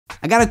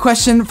I got a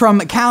question from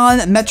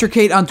Callan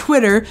Metricate on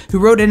Twitter who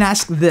wrote and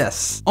asked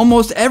this.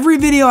 Almost every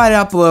video I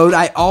upload,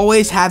 I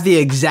always have the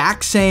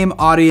exact same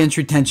audience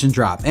retention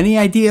drop. Any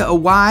idea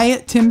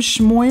why, Tim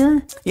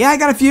Schmoyer? Yeah, I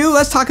got a few.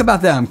 Let's talk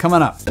about them. Come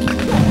on up.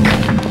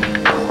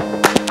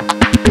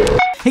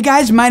 Hey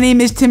guys, my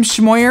name is Tim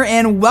Schmoyer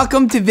and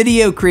welcome to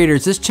Video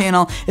Creators. This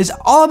channel is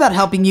all about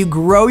helping you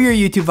grow your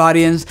YouTube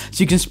audience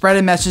so you can spread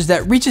a message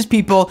that reaches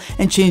people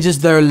and changes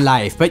their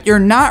life. But you're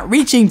not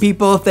reaching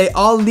people if they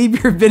all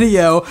leave your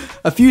video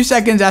a few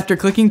seconds after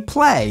clicking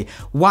play.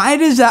 Why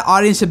does that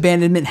audience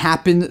abandonment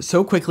happen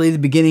so quickly at the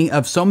beginning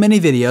of so many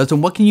videos,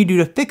 and what can you do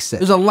to fix it?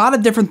 There's a lot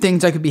of different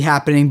things that could be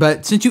happening,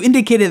 but since you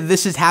indicated that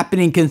this is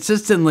happening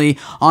consistently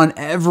on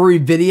every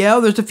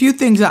video, there's a few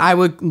things that I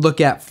would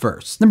look at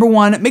first. Number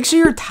one, make sure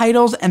your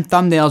titles and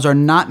thumbnails are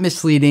not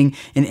misleading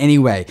in any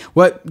way.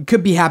 What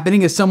could be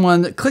happening is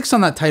someone clicks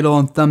on that title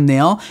and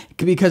thumbnail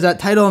because that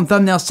title and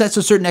thumbnail sets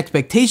a certain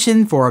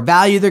expectation for a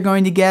value they're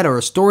going to get or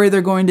a story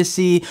they're going to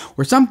see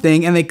or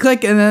something, and they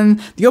click, and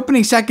then the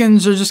opening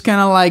seconds are just kind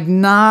of like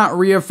not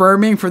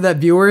reaffirming for that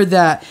viewer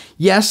that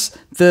yes,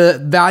 the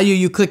value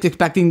you clicked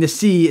expecting to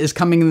see is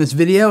coming in this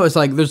video. It's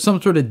like there's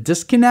some sort of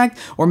disconnect,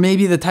 or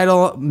maybe the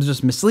title is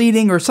just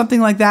misleading or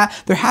something like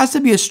that. There has to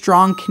be a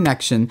strong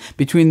connection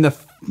between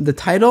the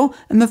title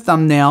and the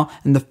thumbnail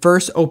and the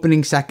first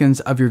opening seconds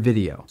of your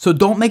video. So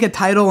don't make a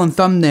title and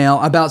thumbnail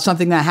about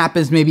something that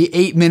happens maybe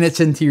 8 minutes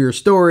into your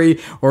story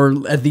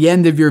or at the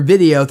end of your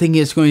video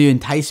thinking it's going to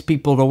entice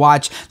people to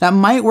watch. That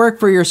might work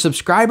for your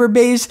subscriber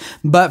base,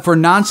 but for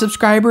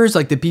non-subscribers,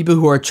 like the people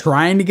who are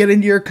trying to get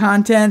into your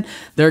content,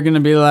 they're gonna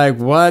be like,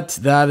 what?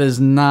 That is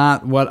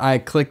not what I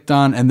clicked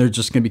on, and they're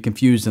just gonna be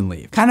confused and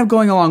leave. Kind of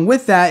going along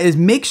with that is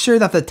make sure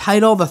that the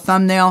title, the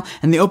thumbnail,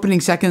 and the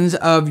opening seconds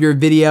of your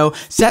video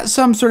set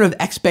some sort of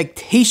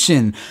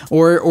expectation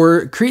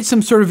or create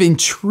some sort of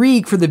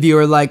intrigue for the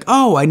viewer, like,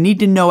 oh, I need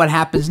to know what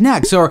happens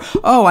next, or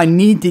oh, I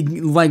need to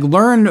like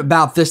learn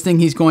about this thing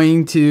he's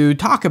going to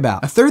talk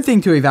about. A third thing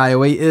to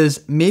evaluate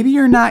is maybe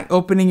you're not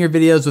opening your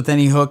videos with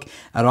any hook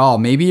at all.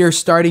 Maybe you're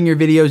starting your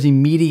videos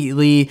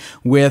immediately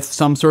with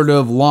some sort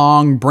of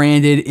long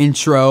branded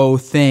intro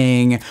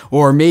thing,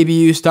 or maybe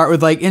you start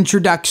with like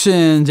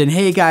introductions and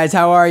hey guys,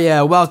 how are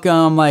you?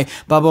 Welcome, like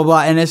blah, blah,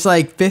 blah. And it's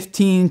like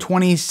 15,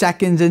 20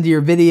 seconds into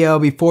your video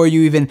before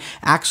you even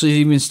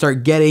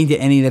start getting to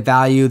any of the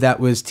value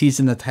that was teased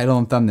in the title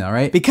and thumbnail,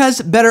 right?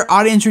 Because better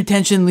audience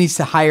retention leads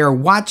to higher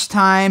watch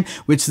time,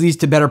 which leads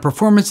to better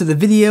performance of the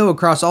video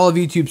across all of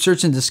YouTube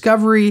search and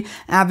discovery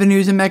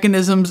avenues and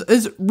mechanisms.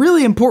 It's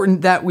really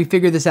important that we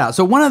figure this out.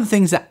 So one of the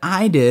things that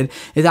I did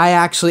is I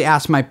actually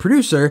asked my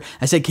producer,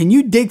 I said, can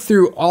you dig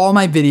through all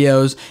my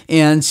videos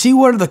and see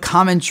what are the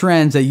common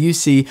trends that you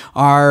see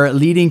are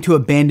leading to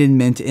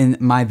abandonment in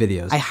my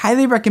videos? I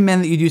highly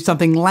recommend that you do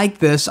something like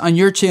this on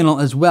your channel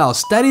as well.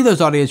 Study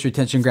those audience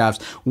retention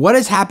graphs. What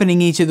is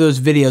happening in each of those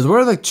videos? What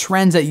are the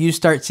trends that you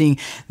start seeing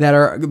that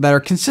are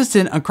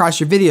consistent across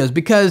your videos?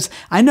 Because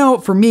I know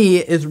for me,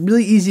 it's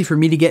really easy for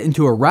me to get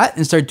into a rut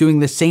and start doing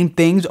the same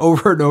things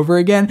over and over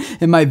again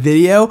in my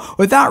video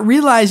without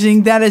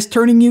realizing that it's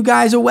turning you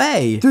guys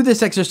away. Through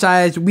this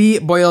exercise, we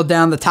boiled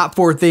down the top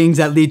 4 things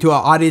that lead to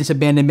an audience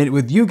abandonment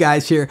with you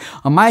guys here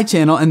on my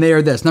channel, and they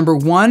are this. Number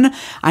 1,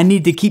 I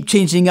need to keep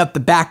changing up the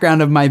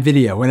background of my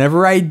video.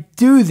 Whenever I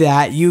do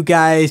that, you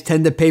guys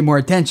tend to pay more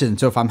attention.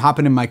 So if I'm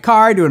hopping in my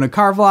car, doing a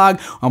car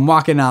vlog, I'm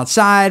walking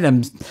outside,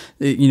 as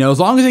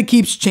long as it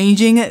keeps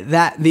changing,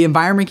 that the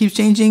environment keeps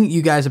changing,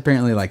 you guys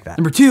apparently like that.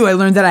 Number 2, I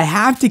learned that I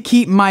have to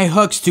keep my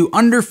hooks to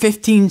under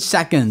 15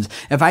 seconds.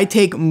 If I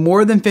take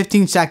more than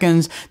 15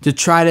 seconds to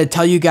try to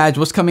tell you guys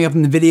what's coming up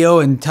in the video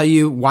and tell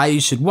you why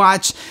you should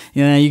watch,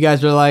 you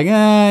guys are like,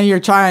 you're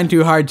trying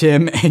too hard,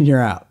 Tim, and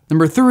you're out.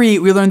 Number 3,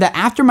 we learned that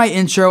after my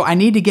intro, I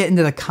need to get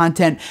into the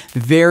content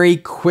very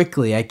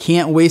quickly. I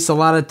can't waste a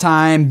lot of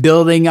time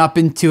building up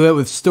into it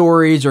with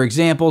stories or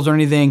examples or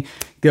anything.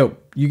 Go.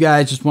 You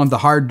guys just want the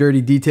hard,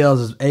 dirty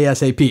details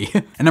ASAP.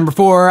 And number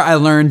 4, I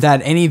learned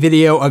that any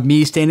video of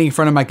me standing in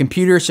front of my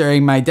computer,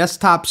 sharing my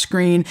desktop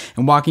screen,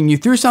 and walking you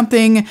through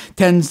something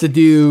tends to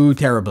do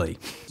terribly.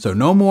 So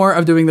no more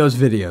of doing those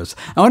videos.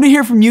 I want to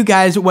hear from you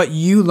guys what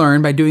you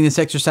learned by doing this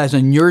exercise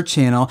on your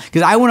channel,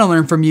 because I want to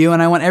learn from you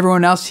and I want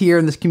everyone else here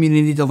in this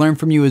community to learn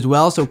from you as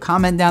well. So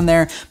comment down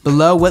there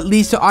below what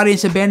leads to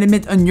audience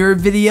abandonment on your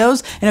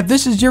videos. And if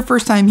this is your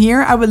first time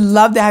here, I would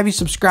love to have you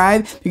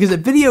subscribe, because at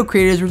Video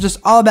Creators, we're just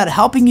all about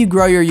helping you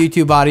grow your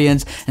YouTube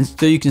audience and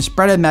so you can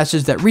spread a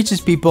message that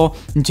reaches people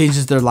and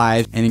changes their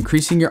lives. And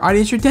increasing your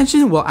audience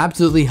retention will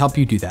absolutely help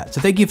you do that.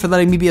 So thank you for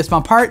letting me be a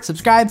small part.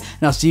 Subscribe,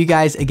 and I'll see you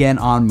guys again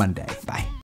on Monday. Bye.